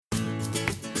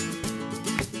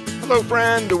Hello,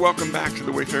 friend. Welcome back to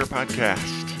the Wayfarer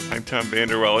Podcast. I'm Tom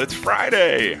Vanderwell. It's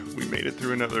Friday. We made it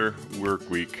through another work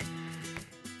week.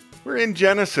 We're in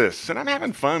Genesis, and I'm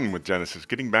having fun with Genesis,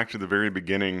 getting back to the very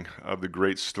beginning of the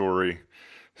great story.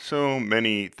 So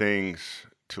many things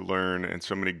to learn and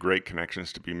so many great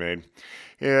connections to be made.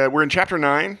 We're in chapter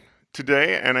 9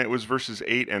 today, and it was verses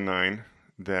 8 and 9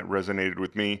 that resonated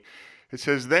with me. It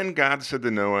says, "Then God said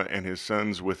to Noah and his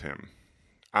sons with him,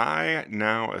 I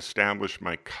now establish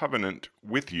my covenant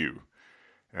with you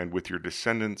and with your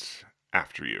descendants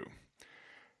after you."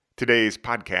 Today's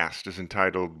podcast is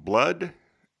entitled Blood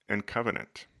and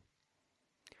Covenant.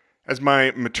 As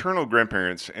my maternal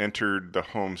grandparents entered the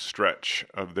home stretch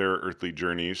of their earthly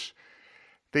journeys,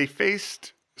 they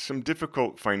faced some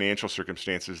difficult financial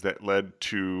circumstances that led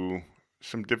to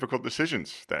some difficult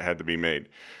decisions that had to be made.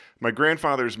 My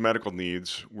grandfather's medical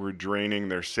needs were draining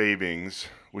their savings,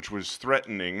 which was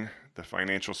threatening the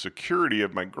financial security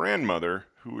of my grandmother,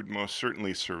 who would most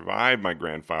certainly survive my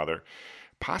grandfather,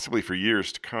 possibly for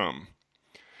years to come.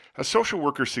 A social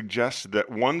worker suggests that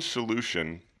one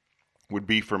solution would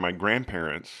be for my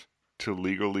grandparents to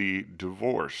legally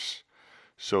divorce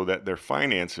so that their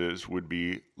finances would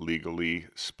be legally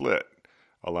split,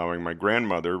 allowing my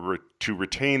grandmother to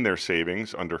retain their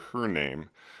savings under her name,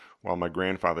 while my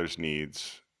grandfather's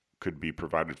needs could be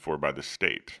provided for by the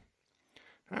state.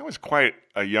 I was quite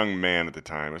a young man at the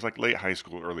time. It was like late high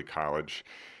school, early college,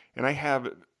 and I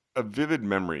have a vivid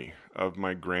memory of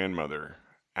my grandmother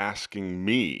asking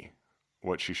me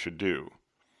what she should do.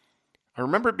 I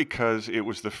remember it because it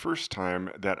was the first time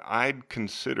that I'd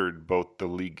considered both the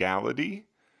legality,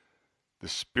 the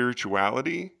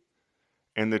spirituality,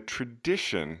 and the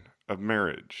tradition of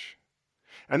marriage.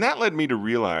 And that led me to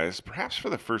realize, perhaps for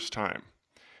the first time,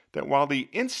 that while the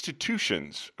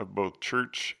institutions of both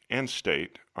church and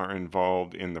state are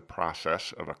involved in the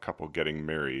process of a couple getting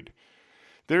married,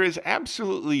 there is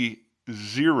absolutely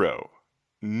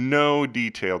no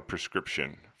detailed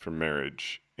prescription for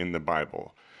marriage in the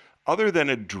Bible, other than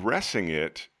addressing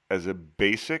it as a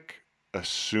basic,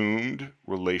 assumed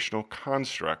relational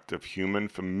construct of human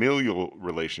familial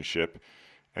relationship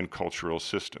and cultural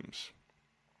systems.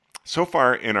 So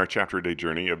far in our chapter-a-day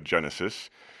journey of Genesis,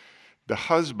 the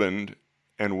husband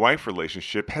and wife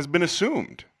relationship has been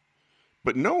assumed,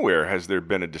 but nowhere has there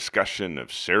been a discussion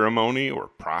of ceremony or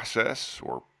process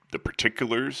or the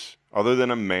particulars other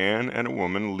than a man and a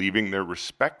woman leaving their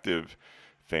respective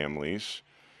families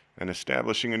and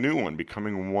establishing a new one,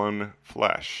 becoming one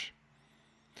flesh.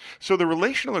 So the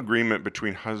relational agreement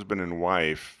between husband and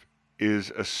wife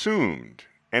is assumed,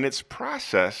 and its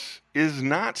process is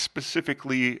not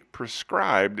specifically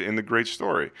prescribed in the great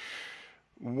story.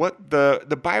 What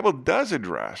the Bible does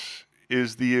address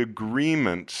is the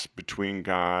agreements between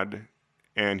God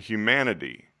and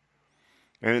humanity.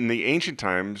 And in the ancient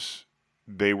times,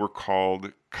 they were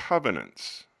called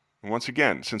covenants. And once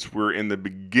again, since we're in the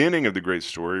beginning of the great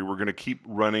story, we're going to keep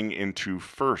running into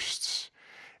firsts.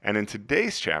 And in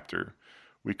today's chapter,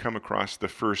 we come across the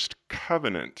first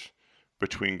covenant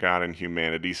between God and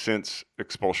humanity since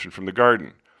expulsion from the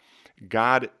garden.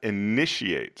 God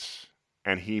initiates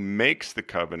and he makes the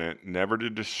covenant never to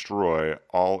destroy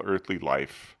all earthly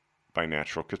life by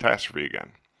natural catastrophe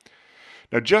again.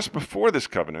 Now, just before this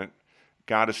covenant,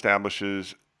 God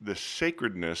establishes the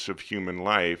sacredness of human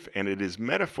life, and it is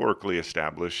metaphorically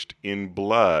established in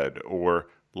blood or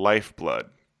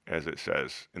lifeblood, as it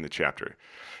says in the chapter.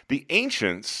 The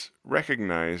ancients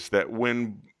recognized that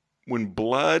when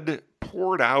blood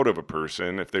poured out of a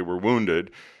person, if they were wounded,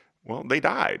 well, they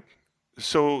died.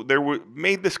 So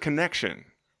made this connection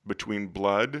between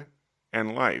blood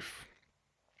and life.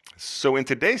 So in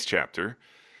today's chapter,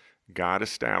 God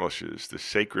establishes the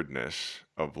sacredness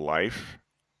of life,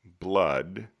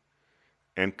 blood,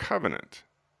 and covenant.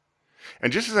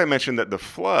 And just as I mentioned that the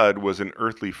flood was an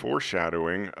earthly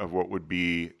foreshadowing of what would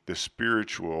be the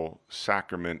spiritual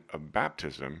sacrament of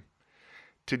baptism,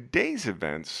 today's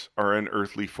events are an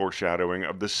earthly foreshadowing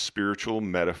of the spiritual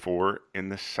metaphor in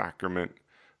the sacrament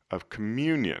of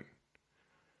communion.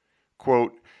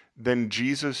 Quote, "Then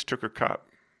Jesus took a cup,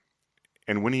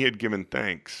 and when he had given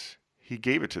thanks, he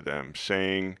gave it to them,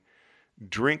 saying,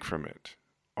 'Drink from it,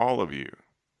 all of you.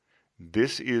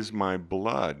 This is my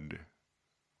blood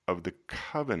of the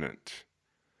covenant,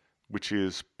 which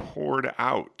is poured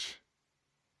out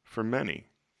for many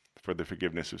for the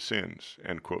forgiveness of sins,'"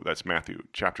 end quote. That's Matthew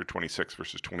chapter 26,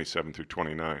 verses 27 through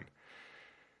 29.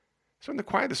 So in the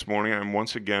quiet this morning, I'm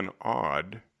once again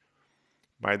awed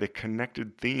by the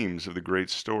connected themes of the great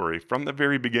story from the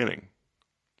very beginning.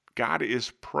 God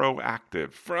is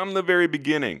proactive from the very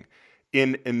beginning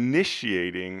in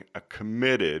initiating a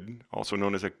committed, also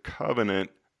known as a covenant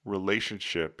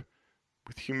relationship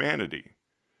with humanity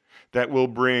that will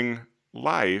bring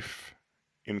life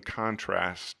in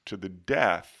contrast to the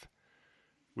death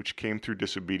which came through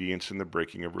disobedience and the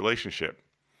breaking of relationship.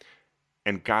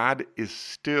 And God is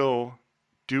still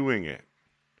doing it.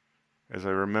 As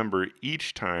I remember,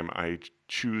 each time I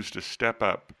choose to step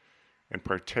up and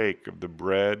partake of the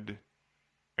bread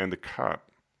and the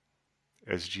cup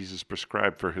as Jesus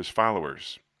prescribed for his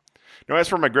followers. Now, as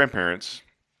for my grandparents,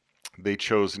 they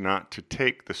chose not to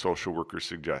take the social worker's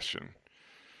suggestion.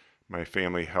 My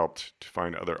family helped to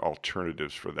find other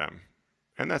alternatives for them.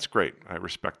 And that's great. I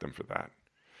respect them for that.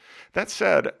 That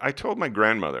said, I told my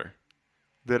grandmother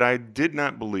that I did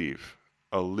not believe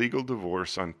a legal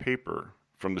divorce on paper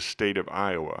from the state of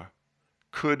Iowa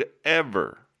could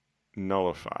ever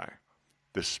nullify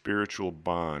the spiritual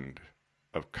bond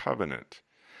of covenant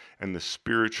and the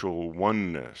spiritual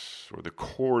oneness, or the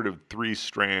cord of 3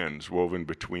 strands woven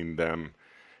between them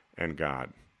and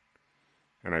God.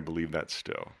 And I believe that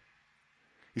still.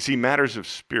 You see, matters of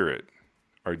spirit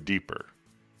are deeper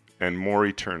and more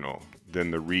eternal than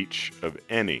the reach of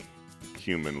any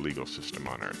human legal system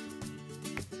on earth.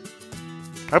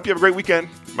 I hope you have a great weekend,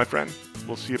 my friend.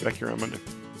 We'll see you back here on Monday.